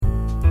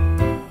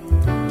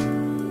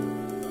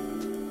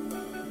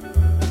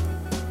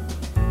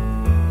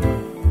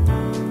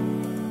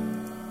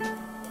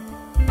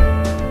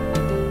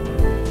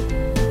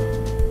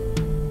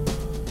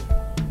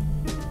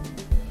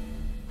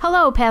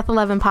Hello, Path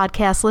 11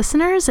 podcast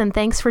listeners, and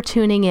thanks for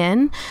tuning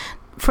in.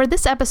 For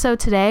this episode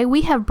today,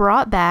 we have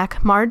brought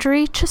back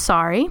Marjorie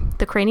Cesari,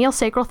 the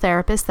craniosacral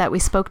therapist that we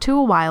spoke to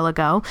a while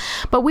ago,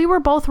 but we were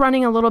both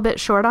running a little bit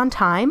short on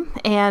time,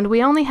 and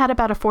we only had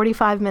about a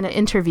 45-minute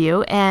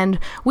interview, and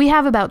we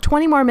have about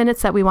 20 more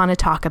minutes that we want to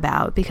talk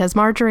about, because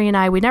Marjorie and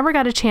I, we never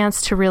got a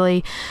chance to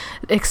really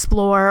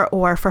explore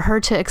or for her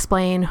to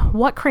explain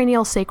what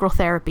craniosacral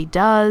therapy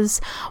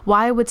does,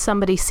 why would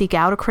somebody seek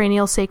out a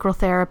craniosacral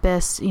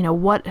therapist,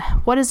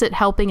 what is it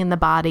helping in the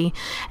body,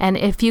 and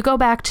if you go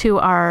back to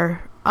our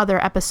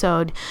other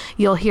episode,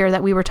 you'll hear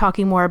that we were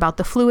talking more about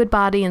the fluid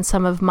body and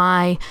some of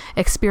my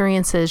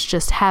experiences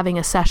just having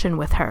a session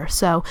with her.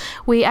 So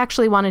we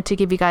actually wanted to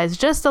give you guys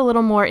just a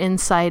little more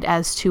insight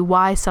as to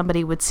why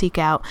somebody would seek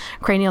out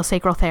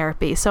craniosacral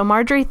therapy. So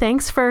Marjorie,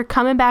 thanks for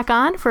coming back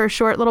on for a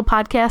short little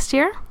podcast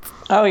here.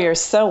 Oh, you're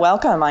so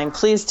welcome. I'm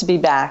pleased to be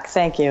back.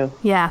 Thank you.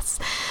 Yes.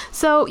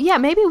 So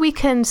maybe we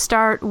can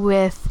start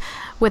with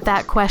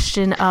that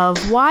question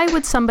of why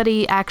would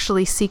somebody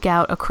actually seek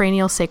out a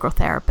craniosacral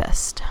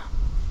therapist?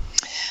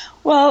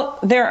 Well,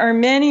 there are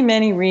many,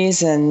 many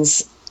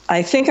reasons.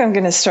 I think I'm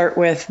going to start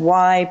with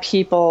why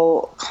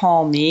people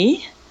call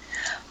me,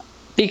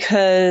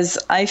 because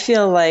I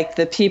feel like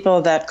the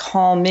people that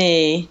call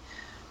me,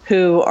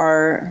 who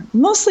are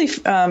mostly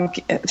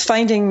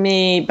finding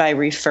me by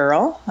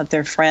referral of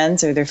their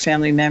friends or their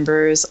family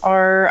members,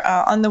 are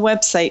on the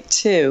website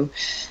too.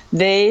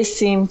 They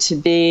seem to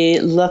be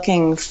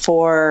looking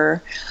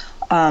for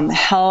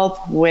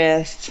help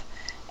with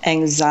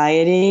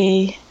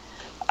anxiety,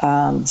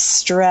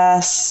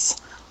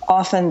 stress.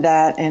 Often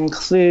that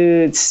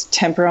includes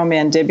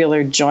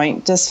temporomandibular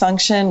joint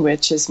dysfunction,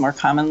 which is more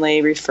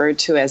commonly referred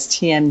to as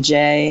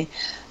TMJ.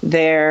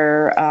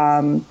 They're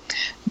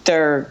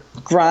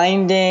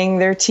grinding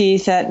their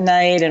teeth at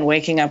night and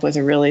waking up with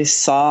a really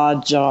sore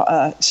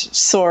jaw,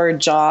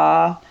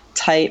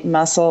 tight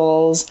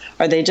muscles,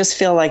 or they just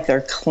feel like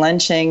they're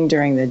clenching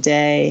during the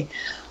day.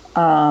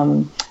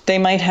 They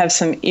might have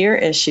some ear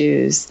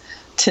issues,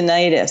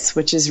 tinnitus,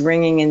 which is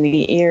ringing in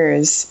the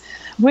ears,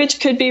 which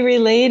could be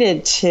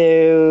related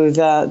to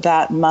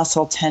that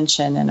muscle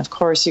tension. And of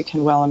course, you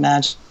can well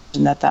imagine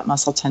that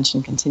muscle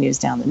tension continues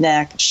down the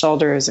neck,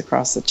 shoulders,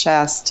 across the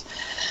chest.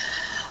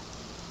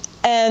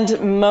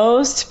 And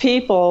most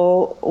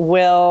people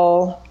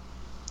will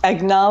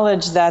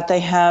acknowledge that they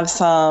have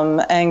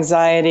some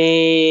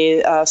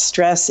anxiety,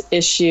 stress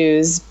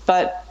issues,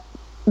 but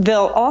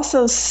they'll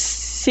also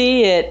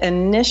see it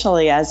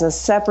initially as a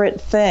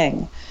separate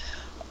thing.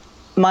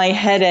 My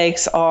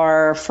headaches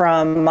are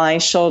from my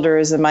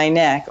shoulders and my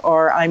neck,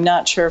 or I'm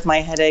not sure if my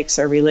headaches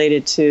are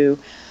related to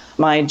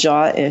my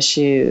jaw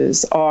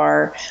issues,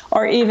 or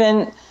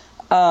even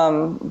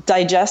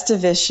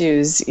digestive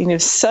issues.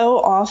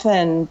 So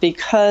often,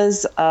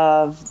 because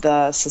of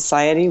the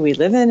society we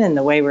live in and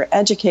the way we're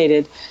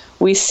educated,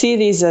 we see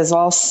these as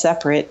all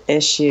separate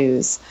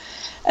issues.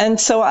 And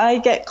so I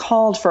get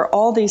called for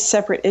all these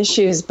separate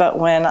issues, but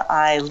when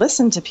I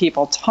listen to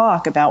people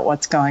talk about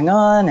what's going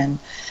on and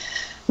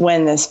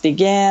when this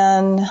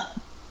began,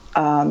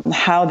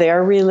 how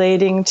they're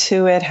relating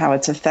to it, how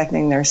it's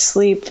affecting their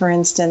sleep, for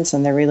instance,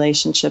 and their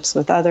relationships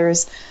with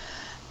others,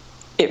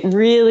 it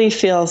really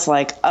feels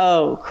like,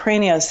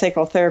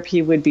 craniosacral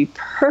therapy would be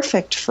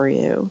perfect for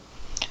you,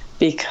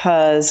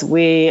 because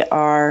we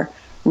are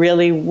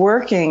really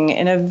working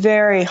in a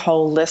very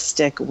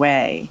holistic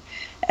way.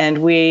 And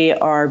we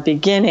are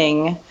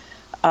beginning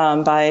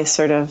by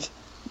sort of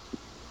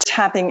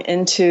tapping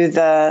into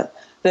the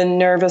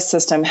nervous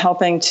system,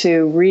 helping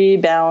to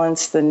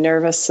rebalance the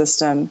nervous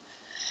system.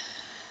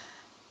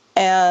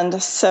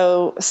 And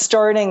so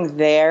starting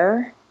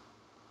there,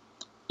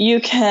 you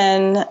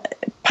can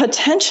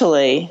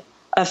potentially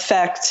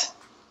affect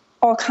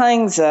all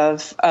kinds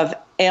of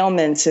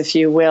ailments, if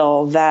you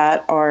will,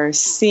 that are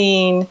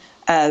seen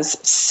as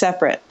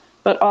separate,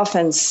 but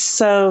often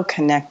so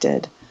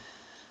connected.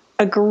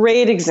 A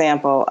great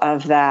example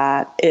of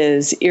that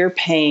is ear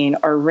pain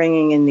or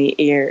ringing in the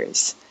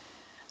ears,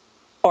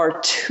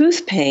 or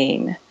tooth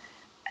pain.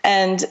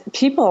 And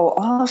people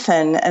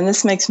often, and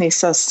this makes me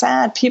so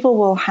sad, people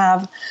will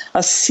have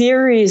a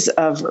series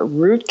of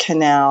root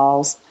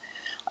canals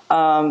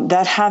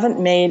that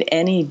haven't made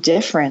any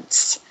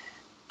difference.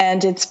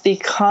 And it's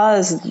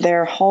because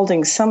they're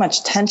holding so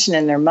much tension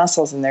in their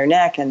muscles in their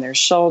neck and their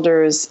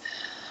shoulders,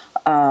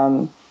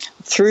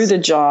 through the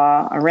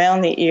jaw,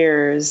 around the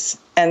ears.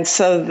 And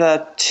so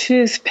the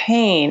tooth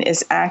pain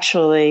is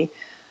actually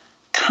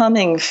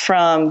coming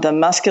from the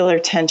muscular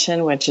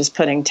tension, which is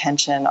putting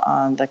tension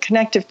on the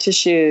connective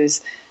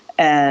tissues,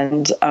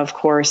 and of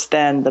course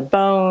then the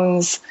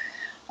bones,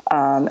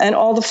 and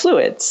all the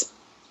fluids.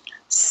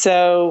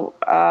 So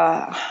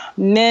I have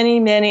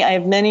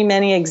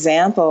many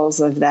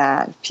examples of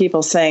that.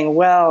 People saying,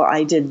 well,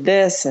 I did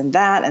this and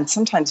that, and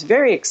sometimes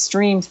very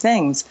extreme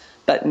things,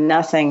 but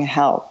nothing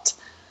helped.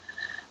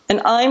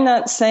 And I'm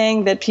not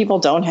saying that people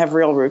don't have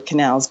real root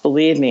canals,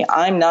 believe me.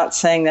 I'm not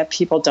saying that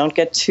people don't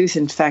get tooth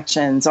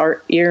infections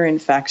or ear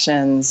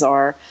infections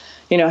or,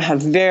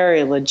 have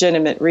very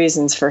legitimate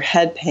reasons for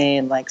head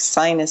pain, like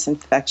sinus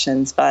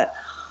infections. But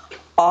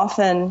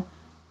often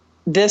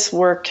this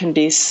work can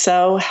be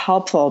so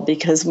helpful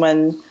because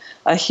when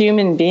a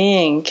human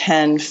being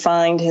can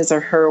find his or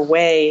her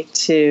way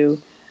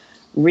to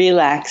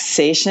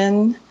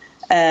relaxation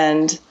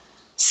and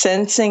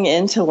sensing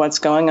into what's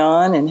going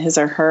on in his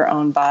or her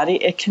own body,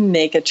 it can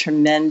make a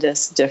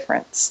tremendous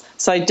difference.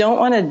 So I don't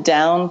want to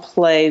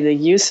downplay the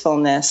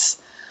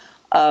usefulness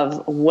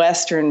of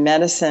Western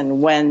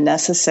medicine when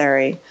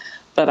necessary,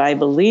 but I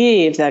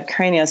believe that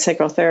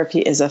craniosacral therapy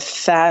is a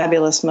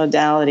fabulous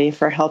modality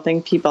for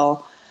helping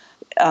people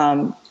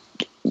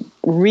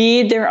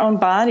read their own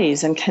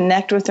bodies and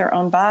connect with their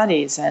own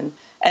bodies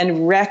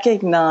and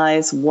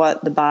recognize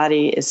what the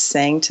body is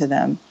saying to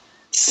them.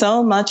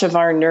 So much of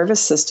our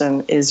nervous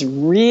system is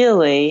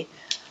really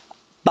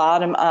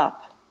bottom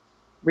up,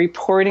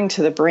 reporting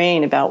to the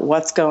brain about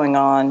what's going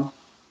on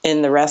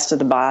in the rest of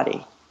the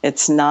body.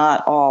 It's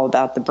not all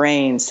about the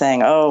brain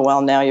saying, oh,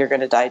 well, now you're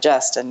going to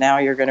digest, and now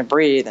you're going to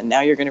breathe, and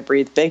now you're going to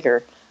breathe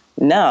bigger.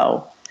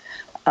 No.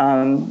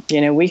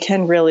 We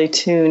can really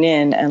tune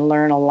in and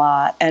learn a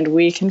lot, and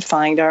we can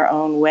find our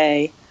own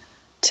way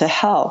to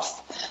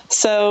health.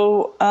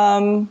 So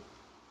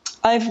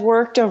I've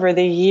worked over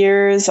the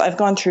years. I've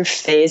gone through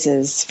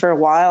phases. For a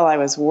while I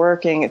was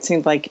working. It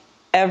seemed like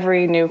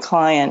every new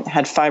client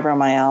had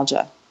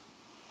fibromyalgia.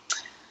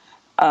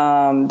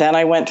 Then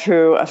I went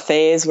through a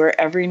phase where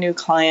every new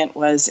client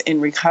was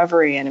in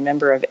recovery and a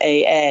member of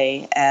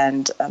AA.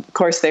 And of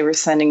course, they were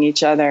sending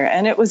each other.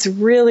 And it was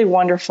really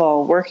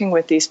wonderful working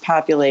with these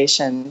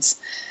populations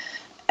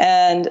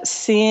and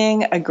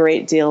seeing a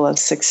great deal of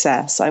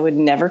success. I would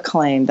never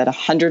claim that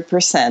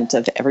 100%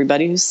 of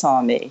everybody who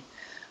saw me,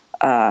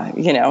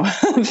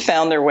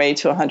 found their way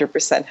to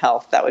 100%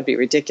 health. That would be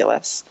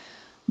ridiculous.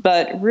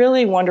 But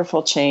really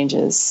wonderful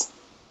changes.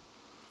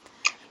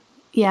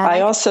 Yeah.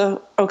 I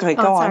also, okay,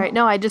 go on. Sorry.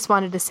 No, I just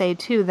wanted to say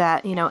too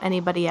that,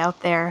 anybody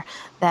out there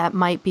that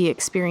might be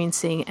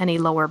experiencing any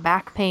lower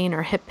back pain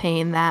or hip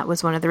pain, that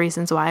was one of the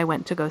reasons why I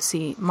went to go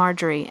see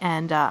Marjorie.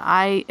 And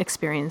I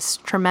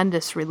experienced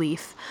tremendous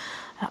relief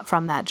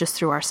from that just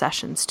through our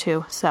sessions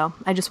too. So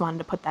I just wanted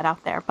to put that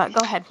out there, but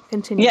go ahead,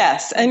 continue.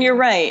 Yes. And you're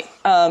right.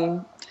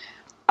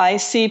 I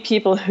see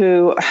people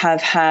who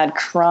have had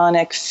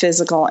chronic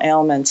physical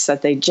ailments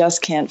that they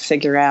just can't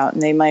figure out,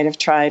 and they might have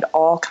tried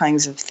all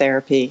kinds of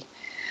therapy.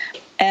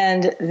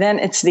 And then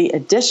it's the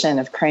addition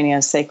of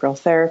craniosacral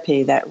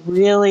therapy that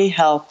really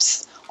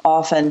helps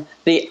often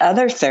the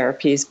other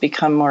therapies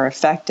become more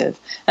effective.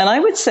 And I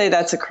would say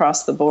that's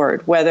across the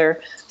board,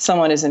 whether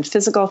someone is in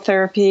physical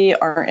therapy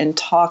or in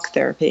talk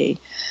therapy,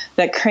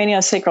 that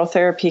craniosacral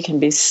therapy can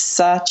be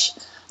such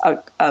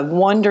a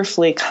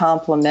wonderfully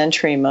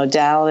complementary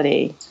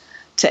modality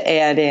to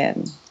add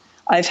in.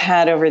 I've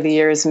had over the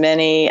years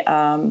many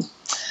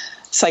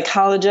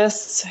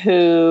psychologists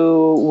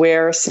who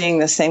were seeing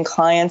the same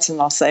clients, and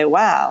they'll say,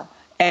 wow,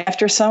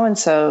 after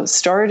so-and-so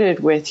started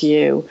with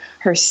you,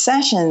 her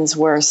sessions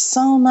were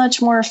so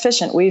much more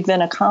efficient. We've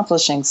been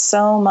accomplishing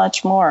so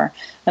much more.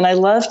 And I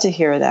love to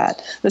hear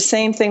that. The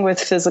same thing with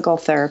physical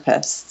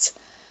therapists.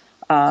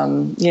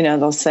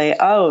 They'll say,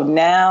 oh,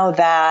 now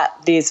that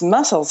these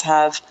muscles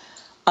have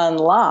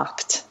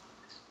unlocked,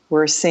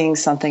 we're seeing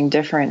something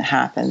different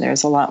happen.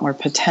 There's a lot more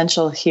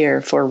potential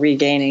here for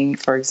regaining,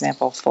 for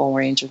example, full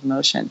range of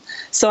motion.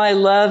 So I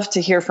love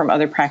to hear from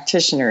other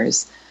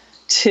practitioners,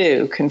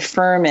 too,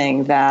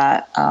 confirming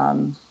that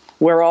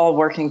we're all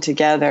working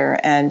together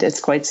and it's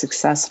quite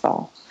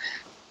successful.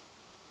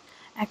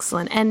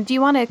 Excellent. And do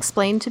you want to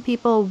explain to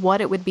people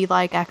what it would be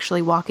like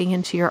actually walking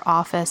into your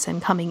office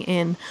and coming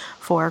in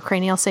for a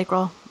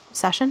craniosacral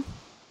session?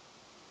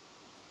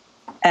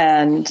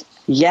 And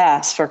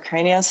yes, for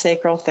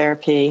craniosacral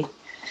therapy,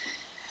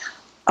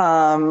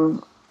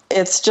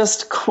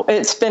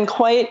 it's been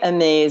quite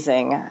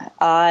amazing.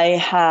 I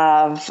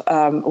have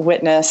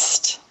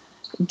witnessed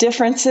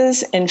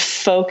differences in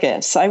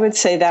focus. I would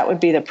say that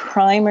would be the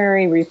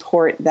primary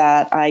report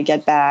that I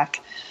get back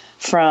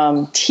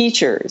from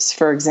teachers,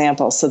 for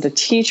example. So the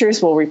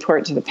teachers will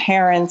report to the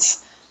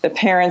parents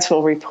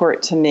will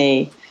report to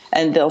me,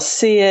 and they'll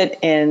see it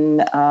in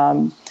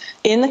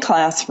the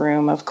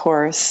classroom, of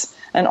course,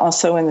 and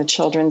also in the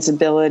children's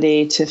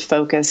ability to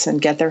focus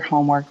and get their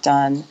homework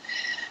done.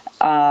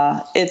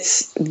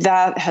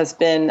 That has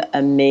been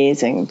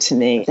amazing to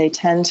me. They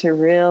tend to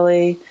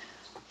really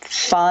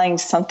find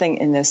something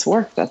in this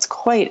work that's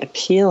quite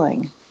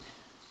appealing.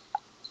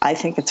 I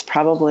think it's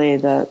probably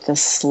the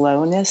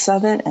slowness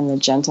of it and the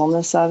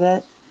gentleness of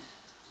it.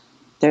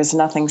 There's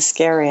nothing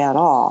scary at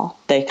all,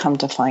 they come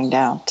to find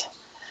out.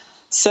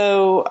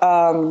 So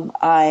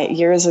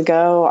years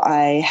ago,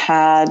 I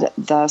had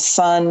the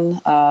son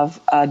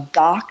of a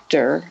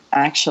doctor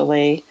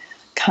actually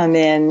come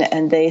in,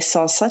 and they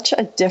saw such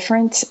a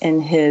difference in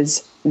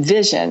his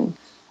vision.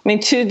 I mean,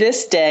 to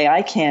this day,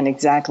 I can't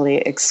exactly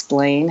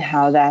explain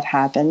how that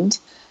happened,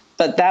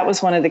 but that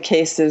was one of the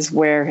cases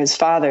where his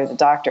father, the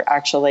doctor,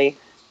 actually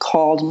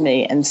called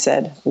me and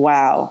said,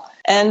 wow,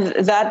 And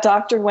that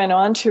doctor went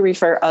on to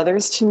refer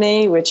others to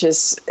me, which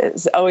is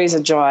always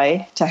a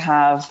joy to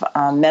have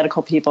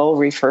medical people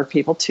refer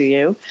people to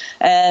you,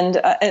 and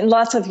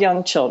lots of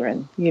young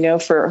children,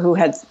 who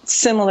had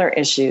similar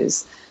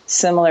issues,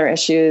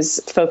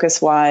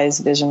 focus-wise,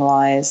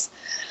 vision-wise.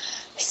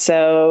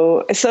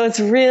 So it's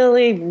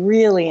really,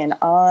 really an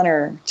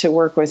honor to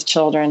work with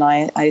children.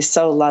 I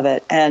so love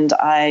it. And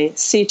I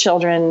see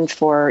children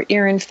for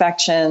ear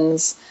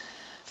infections,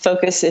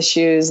 focus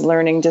issues,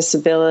 learning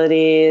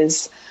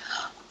disabilities.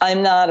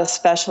 I'm not a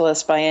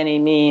specialist by any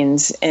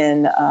means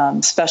in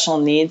special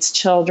needs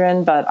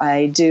children, but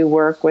I do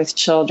work with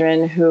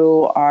children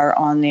who are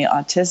on the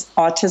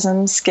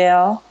autism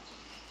scale.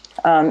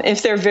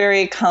 If they're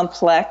very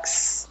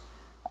complex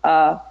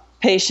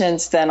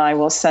patients, then I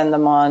will send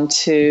them on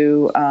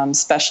to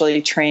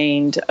specially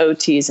trained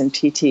OTs and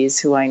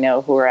PTs who I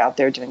know who are out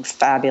there doing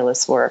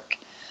fabulous work.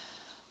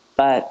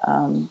 But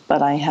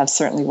I have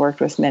certainly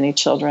worked with many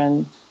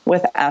children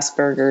with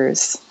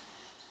Asperger's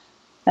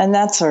and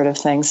that sort of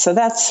thing. So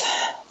that's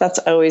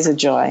always a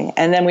joy.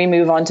 And then we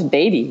move on to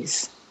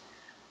babies.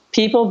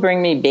 People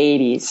bring me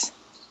babies.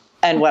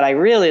 And what I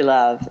really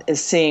love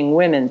is seeing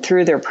women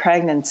through their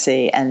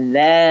pregnancy and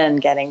then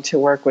getting to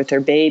work with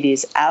their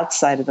babies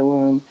outside of the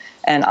womb.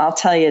 And I'll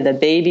tell you, the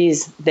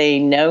babies, they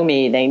know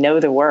me, they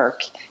know the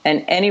work.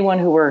 And anyone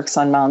who works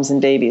on moms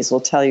and babies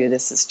will tell you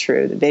this is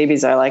true. The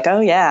babies are like, oh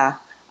yeah,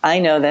 I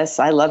know this,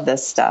 I love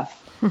this stuff.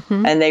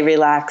 Mm-hmm. And they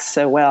relax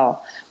so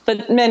well.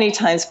 But many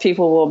times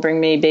people will bring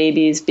me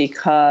babies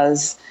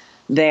because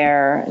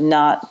they're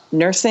not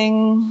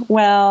nursing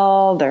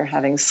well, they're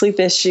having sleep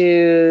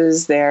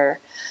issues, their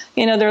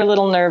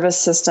little nervous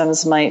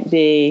systems might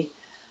be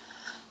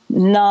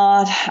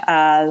not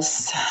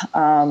as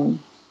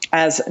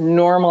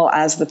normal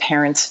as the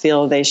parents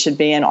feel they should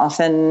be. And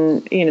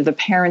often, the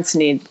parents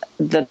need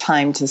the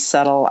time to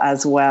settle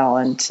as well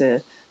and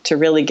to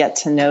really get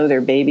to know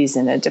their babies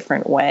in a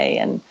different way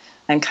and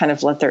kind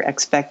of let their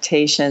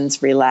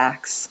expectations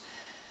relax.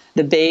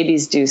 The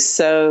babies do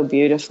so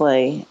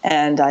beautifully.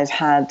 And I've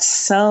had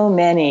so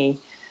many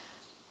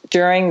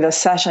during the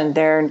session.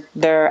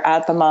 They're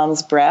at the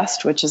mom's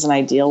breast, which is an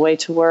ideal way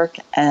to work.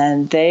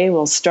 And they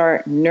will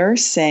start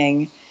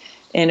nursing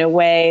in a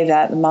way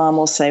that the mom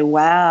will say,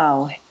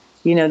 wow,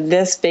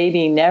 this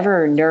baby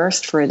never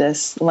nursed for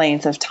this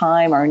length of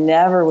time or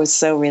never was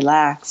so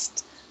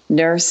relaxed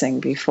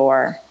nursing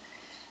before.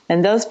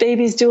 And those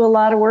babies do a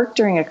lot of work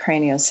during a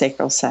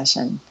craniosacral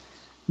session.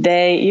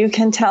 You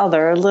can tell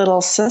their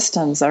little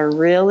systems are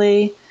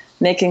really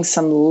making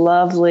some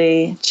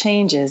lovely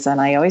changes. And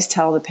I always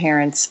tell the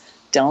parents,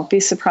 don't be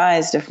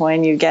surprised if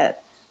when you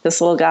get this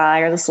little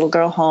guy or this little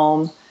girl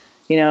home,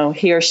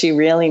 he or she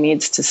really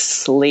needs to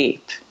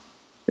sleep.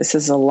 This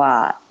is a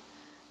lot.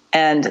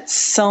 And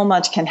so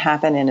much can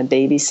happen in a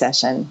baby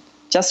session.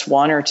 Just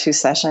 1 or 2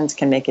 sessions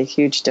can make a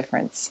huge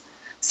difference.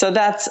 So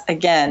that's,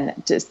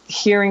 again, just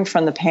hearing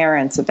from the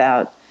parents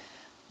about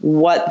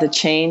what the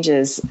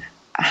changes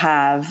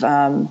have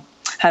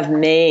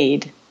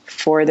made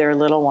for their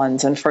little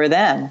ones and for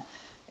them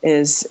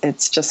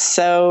it's just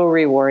so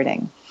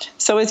rewarding.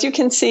 So as you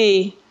can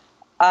see,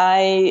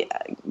 I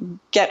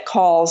get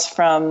calls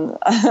from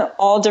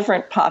all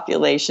different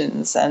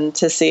populations and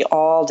to see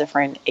all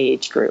different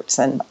age groups.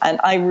 And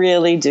I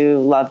really do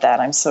love that.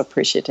 I'm so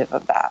appreciative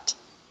of that.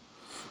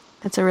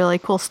 That's a really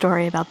cool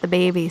story about the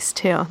babies,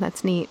 too.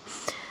 That's neat.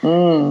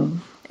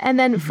 And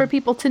then for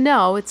people to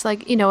know, it's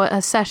like,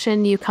 a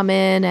session, you come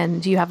in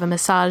and you have a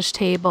massage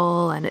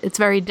table, and it's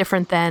very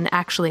different than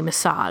actually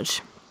massage.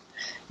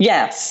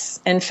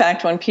 Yes. In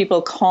fact, when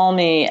people call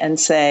me and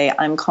say,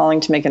 I'm calling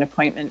to make an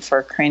appointment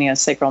for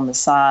craniosacral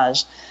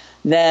massage,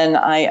 then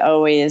I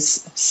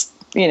always,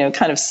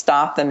 kind of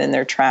stop them in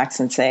their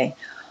tracks and say,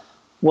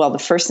 well, the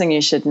first thing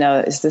you should know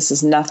is this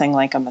is nothing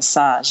like a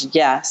massage.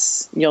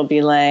 Yes, you'll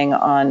be laying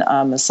on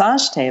a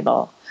massage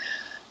table.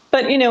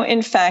 But,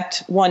 in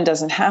fact, one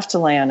doesn't have to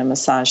lay on a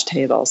massage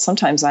table.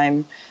 Sometimes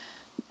I'm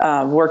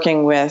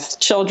working with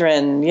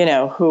children,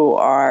 who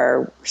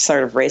are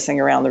sort of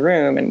racing around the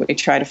room, and we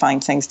try to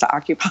find things to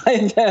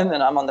occupy them,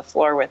 and I'm on the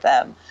floor with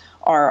them,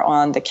 or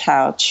on the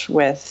couch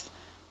with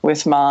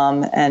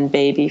mom and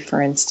baby,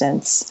 for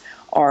instance,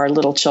 or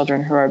little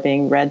children who are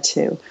being read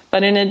to.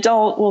 But an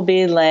adult will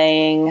be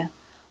laying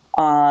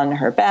on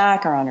her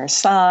back or on her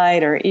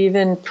side or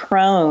even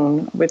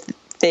prone with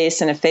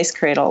face in a face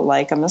cradle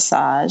like a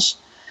massage,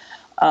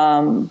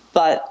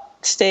 but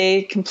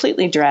stay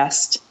completely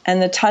dressed,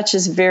 and the touch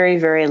is very,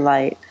 very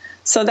light.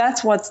 So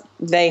that's what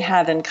they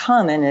have in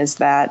common, is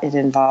that it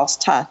involves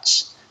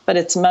touch, but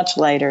it's much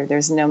lighter.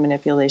 There's no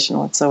manipulation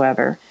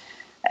whatsoever.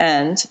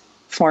 And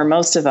for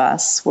most of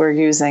us, we're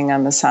using a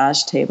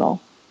massage table.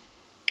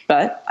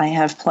 But I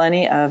have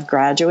plenty of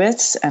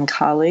graduates and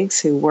colleagues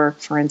who work,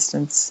 for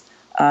instance,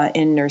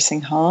 in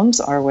nursing homes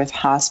or with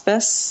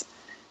hospice,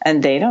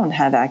 and they don't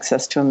have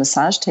access to a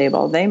massage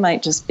table. They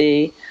might just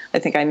be, I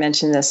think I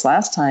mentioned this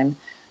last time,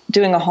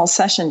 doing a whole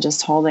session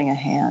just holding a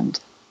hand.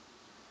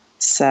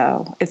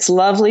 So it's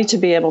lovely to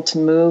be able to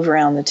move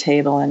around the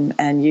table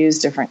and use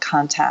different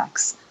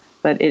contacts.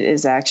 but it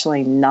is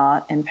actually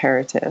not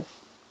imperative.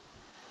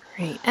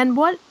 Great. And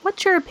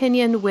what's your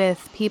opinion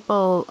with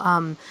people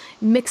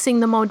mixing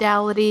the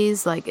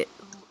modalities? Like,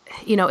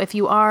 if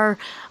you are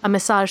a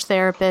massage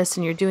therapist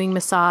and you're doing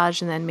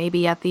massage and then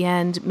maybe at the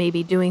end,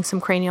 maybe doing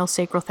some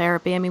craniosacral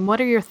therapy. I mean,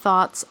 what are your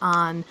thoughts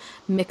on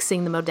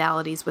mixing the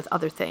modalities with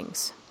other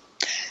things?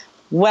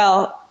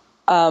 Well,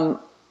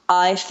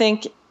 I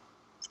think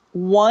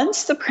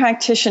once the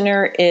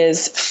practitioner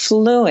is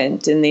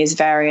fluent in these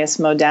various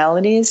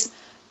modalities,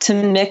 to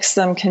mix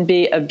them can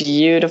be a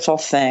beautiful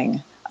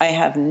thing. I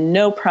have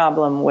no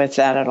problem with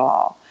that at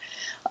all.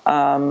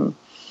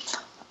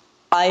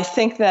 I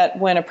think that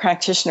when a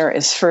practitioner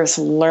is first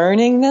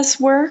learning this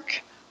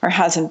work or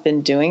hasn't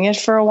been doing it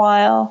for a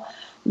while,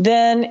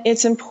 then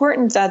it's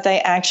important that they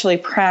actually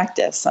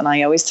practice. And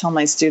I always tell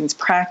my students,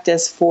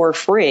 practice for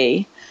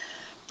free.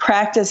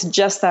 Practice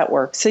just that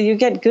work so you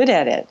get good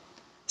at it.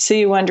 So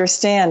you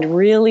understand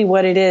really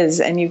what it is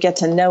and you get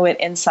to know it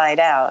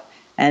inside out.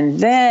 And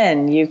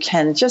then you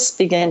can just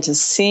begin to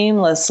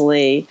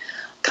seamlessly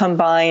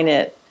combine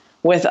it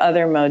with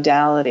other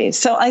modalities.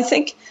 So I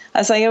think,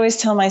 as I always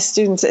tell my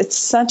students, it's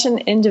such an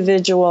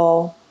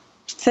individual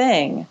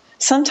thing.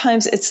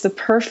 Sometimes it's the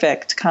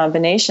perfect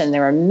combination.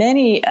 There are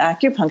many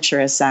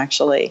acupuncturists,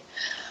 actually,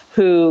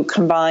 who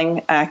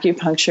combine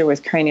acupuncture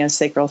with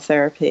craniosacral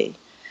therapy.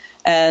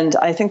 And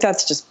I think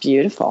that's just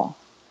beautiful.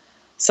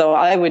 So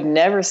I would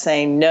never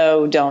say,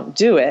 no, don't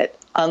do it,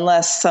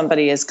 unless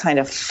somebody is kind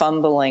of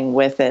fumbling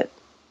with it.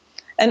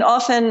 And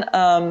often,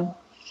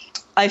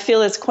 I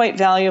feel it's quite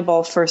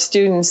valuable for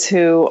students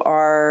who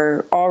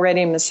are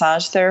already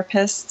massage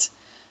therapists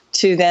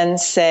to then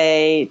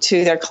say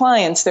to their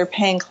clients, their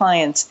paying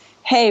clients,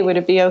 hey, would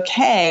it be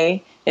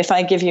okay if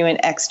I give you an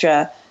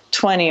extra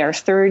 20 or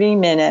 30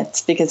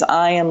 minutes because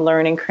I am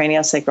learning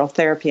craniosacral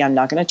therapy? I'm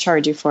not going to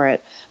charge you for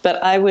it,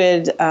 but I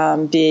would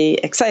be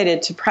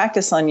excited to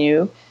practice on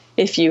you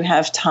if you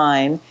have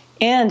time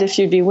and if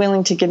you'd be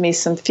willing to give me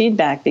some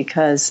feedback,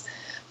 because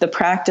the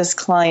practice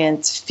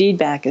client's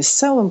feedback is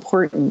so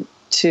important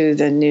to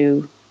the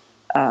new,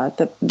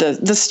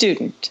 the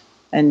student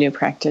and new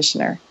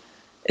practitioner.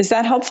 Is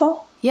that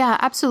helpful? Yeah,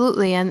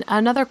 absolutely. And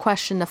another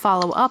question to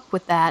follow up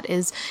with that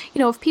is,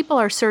 if people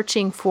are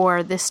searching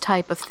for this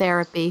type of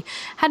therapy,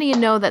 how do you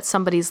know that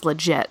somebody's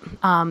legit?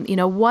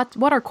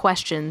 What are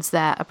questions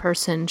that a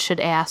person should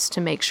ask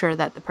to make sure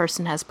that the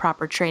person has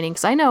proper training?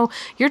 Because I know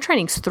your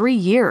training's 3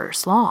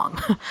 years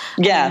long.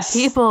 Yes.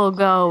 People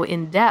go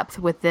in depth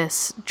with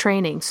this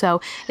training.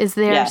 So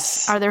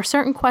are there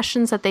certain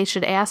questions that they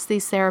should ask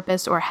these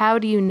therapists, or how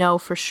do you know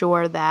for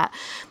sure that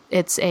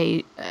it's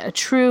a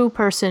true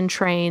person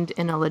trained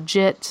in a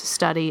legit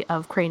study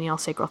of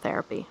craniosacral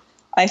therapy?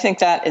 I think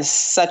that is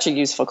such a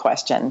useful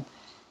question.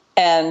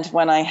 And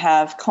when I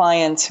have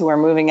clients who are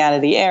moving out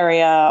of the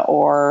area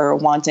or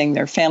wanting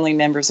their family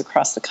members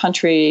across the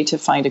country to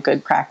find a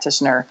good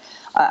practitioner,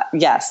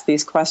 yes,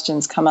 these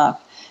questions come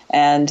up.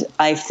 And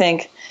I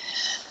think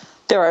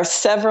there are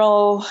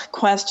several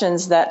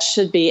questions that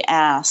should be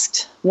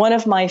asked. One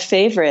of my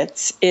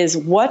favorites is,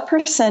 what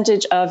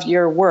percentage of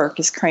your work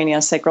is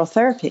craniosacral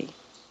therapy?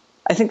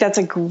 I think that's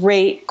a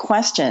great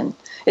question.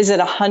 Is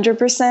it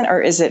 100%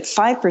 or is it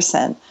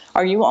 5%?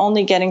 Are you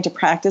only getting to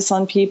practice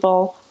on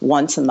people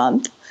once a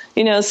month?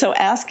 So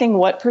asking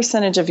what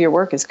percentage of your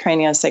work is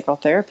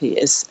craniosacral therapy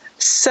is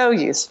so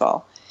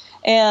useful.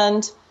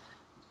 And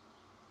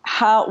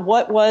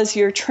what was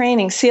your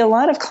training? See, a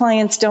lot of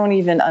clients don't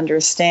even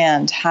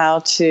understand how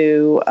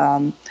to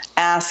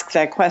ask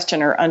that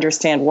question or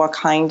understand what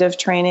kind of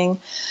training.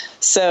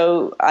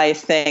 So I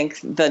think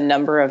the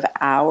number of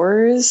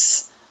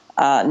hours,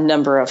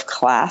 number of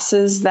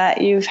classes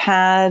that you've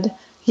had.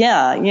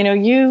 Yeah,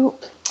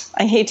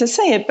 I hate to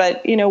say it,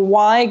 but,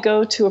 why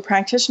go to a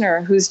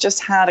practitioner who's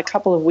just had a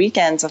couple of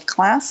weekends of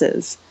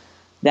classes?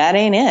 That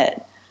ain't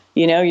it.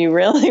 You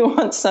really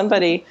want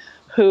somebody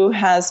who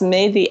has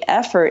made the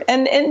effort.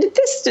 And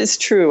this is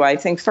true, I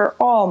think, for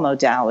all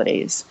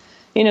modalities.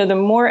 The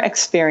more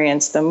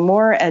experience, the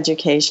more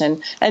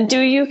education. And do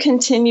you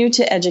continue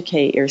to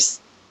educate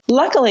yourself?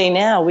 Luckily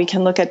now we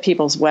can look at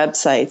people's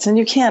websites, and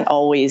you can't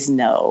always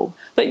know,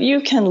 but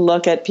you can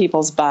look at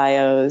people's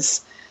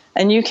bios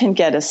and you can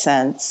get a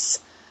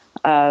sense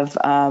of,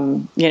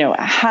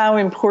 how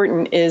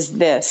important is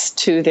this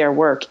to their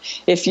work.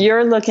 If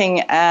you're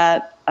looking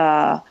at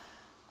a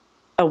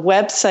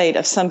website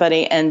of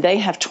somebody and they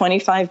have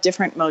 25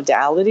 different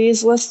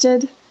modalities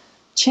listed,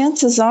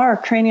 chances are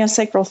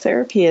craniosacral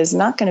therapy is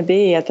not going to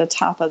be at the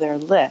top of their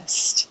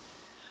list.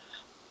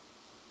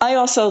 I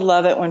also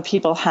love it when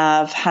people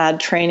have had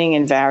training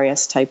in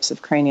various types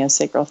of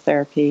craniosacral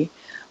therapy.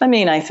 I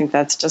mean, I think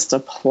that's just a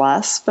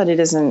plus, but it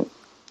isn't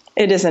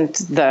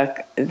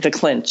the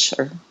clinch,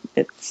 or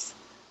it's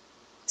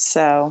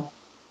so.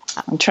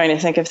 I'm trying to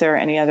think if there are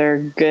any other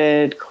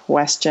good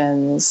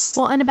questions.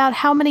 Well, and about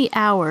how many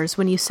hours,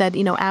 when you said,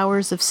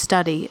 hours of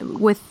study,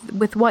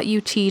 with what you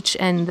teach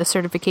and the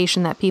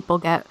certification that people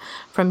get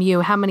from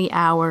you, how many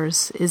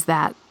hours is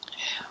that?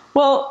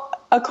 Well,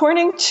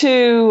 according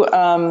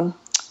to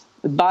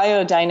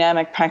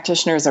biodynamic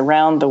practitioners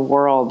around the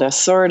world. The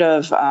sort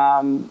of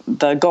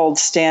the gold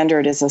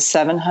standard is a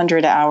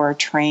 700-hour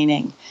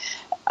training.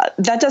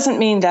 That doesn't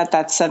mean that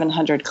that's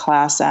 700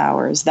 class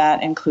hours.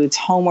 That includes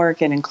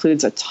homework. It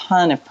includes a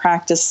ton of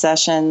practice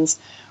sessions,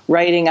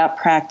 writing up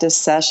practice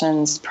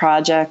sessions,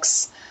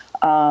 projects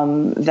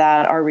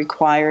that are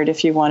required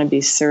if you want to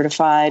be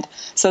certified.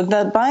 So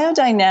the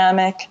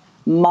biodynamic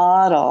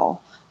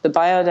model, the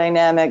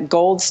biodynamic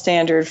gold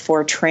standard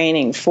for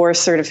training, for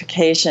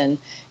certification,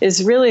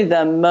 is really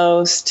the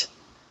most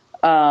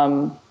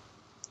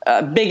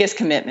biggest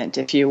commitment,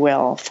 if you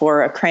will,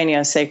 for a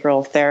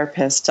craniosacral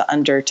therapist to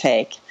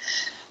undertake.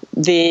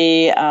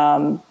 The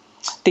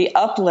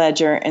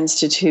Upledger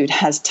Institute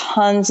has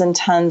tons and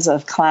tons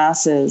of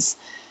classes.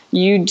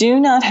 You do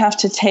not have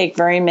to take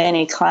very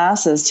many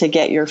classes to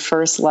get your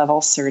first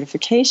level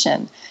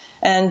certification.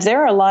 And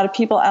there are a lot of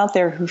people out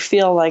there who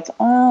feel like,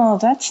 oh,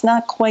 that's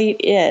not quite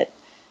it.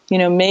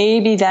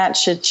 Maybe that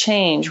should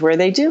change, where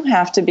they do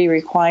have to be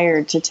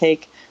required to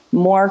take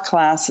more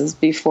classes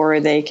before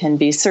they can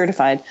be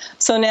certified.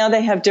 So now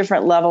they have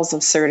different levels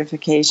of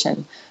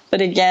certification.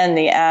 But again,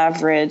 the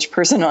average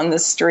person on the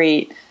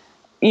street,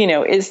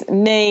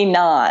 may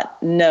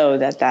not know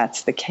that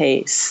that's the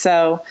case.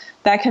 So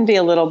that can be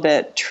a little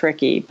bit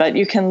tricky. But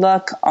you can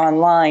look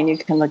online. You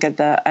can look at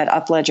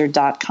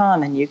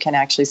upledger.com, and you can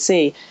actually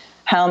see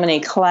how many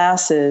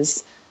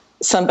classes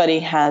somebody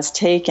has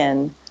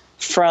taken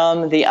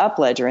from the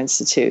Upledger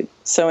Institute.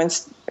 So,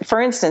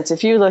 for instance,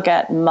 if you look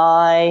at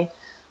my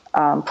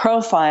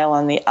profile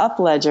on the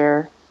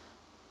Upledger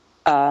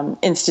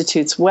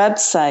Institute's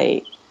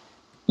website,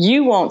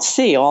 you won't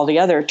see all the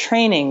other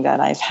training that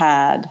I've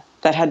had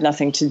that had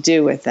nothing to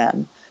do with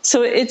them.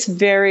 So it's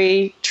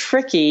very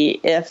tricky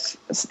if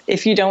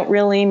you don't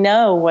really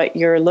know what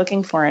you're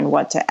looking for and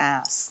what to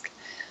ask.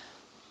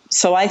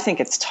 So I think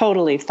it's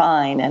totally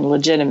fine and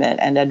legitimate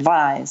and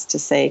advised to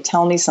say,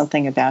 tell me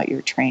something about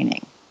your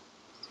training.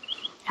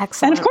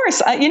 Excellent. And of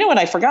course, you know what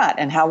I forgot,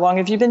 and how long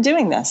have you been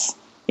doing this?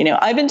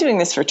 I've been doing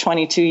this for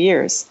 22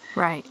 years.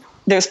 Right.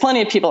 There's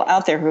plenty of people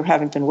out there who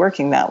haven't been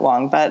working that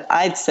long, but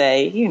I'd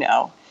say, you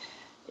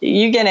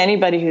get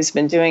anybody who's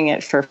been doing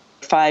it for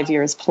 5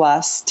 years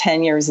plus,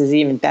 10 years is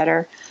even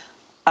better.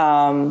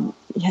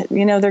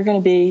 They're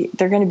going to be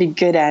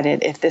good at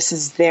it if this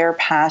is their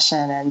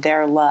passion and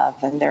their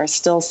love, and they're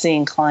still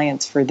seeing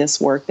clients for this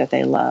work that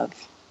they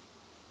love.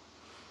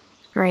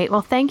 Great.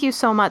 Well, thank you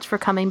so much for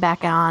coming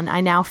back on.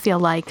 I now feel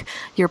like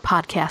your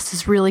podcast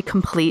is really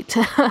complete.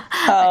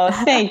 Oh,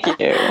 thank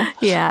you.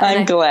 Yeah.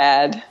 I'm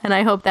glad. And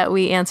I hope that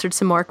we answered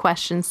some more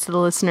questions to the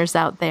listeners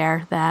out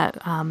there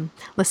that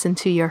listened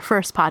to your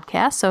first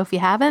podcast. So if you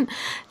haven't,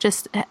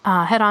 just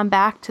head on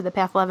back to the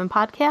Path 11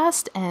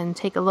 podcast and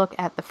take a look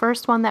at the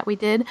first one that we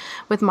did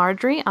with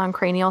Marjorie on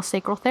cranial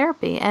sacral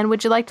therapy. And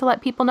would you like to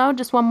let people know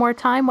just one more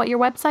time what your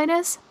website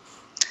is?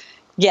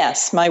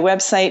 Yes, my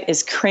website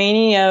is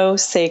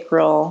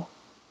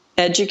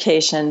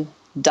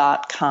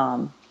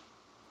craniosacraleducation.com.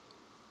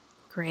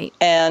 Great.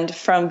 And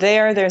from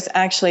there, there's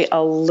actually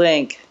a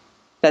link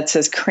that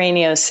says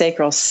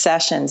craniosacral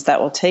sessions that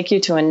will take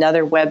you to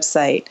another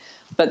website.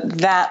 But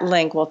that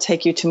link will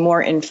take you to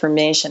more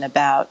information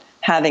about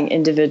having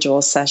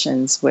individual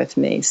sessions with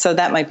me. So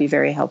that might be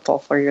very helpful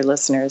for your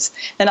listeners.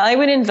 And I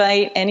would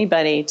invite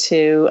anybody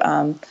to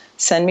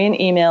send me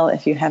an email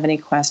if you have any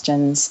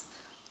questions.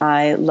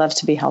 I love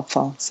to be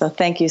helpful. So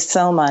thank you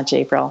so much,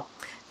 April.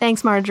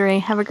 Thanks, Marjorie.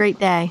 Have a great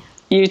day.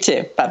 You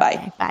too. Bye-bye.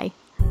 Okay, bye.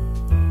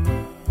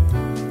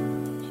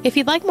 If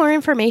you'd like more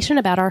information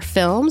about our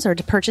films or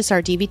to purchase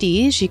our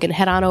DVDs, you can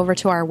head on over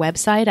to our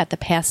website at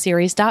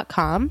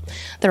thepathseries.com.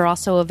 They're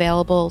also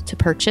available to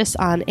purchase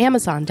on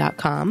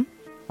Amazon.com.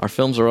 Our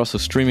films are also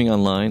streaming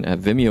online at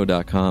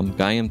Vimeo.com,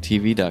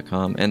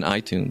 GaiamTV.com, and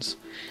iTunes.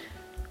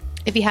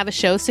 If you have a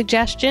show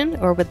suggestion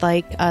or would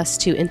like us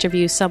to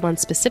interview someone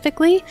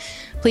specifically,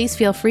 please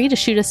feel free to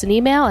shoot us an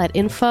email at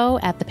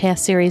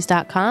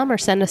info@thepathseries.com or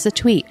send us a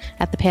tweet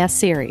at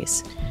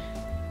thepathseries.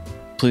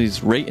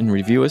 Please rate and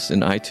review us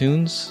in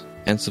iTunes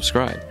and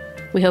subscribe.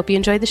 We hope you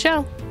enjoyed the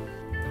show.